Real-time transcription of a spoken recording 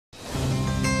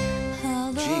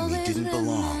didn't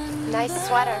belong. Nice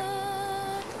sweater.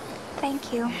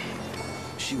 Thank you.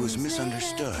 She was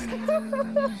misunderstood.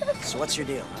 So what's your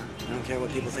deal? You don't care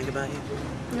what people think about you?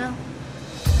 No.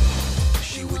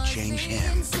 She would change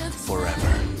him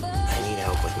forever. I need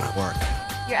help with my work.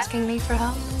 You're asking me for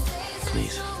help?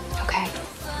 Please. Okay.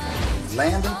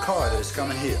 Landon Carter is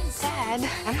coming here. Dad,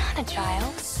 I'm not a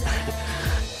child.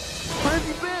 Where have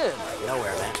you been?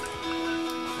 Nowhere, man.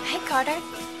 Hey, Carter.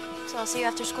 So I'll see you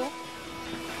after school?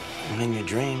 I'm in your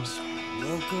dreams.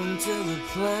 Welcome to the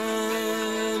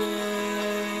planet.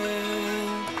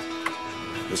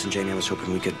 Listen, Jamie, I was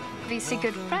hoping we could... We see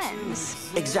good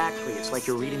friends. Exactly. It's like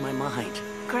you're reading my mind.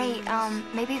 Great.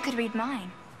 Maybe you could read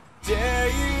mine.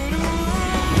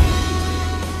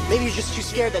 Maybe you're just too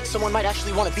scared that someone might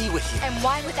actually want to be with you. And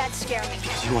why would that scare me?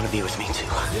 Because you want to be with me, too.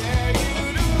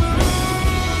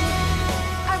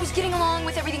 I was getting along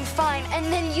with everything fine,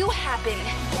 and then you happened.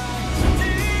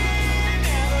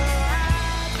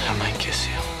 I might kiss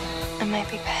you. I might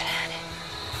be bad at it.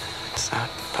 It's not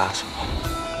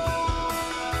possible.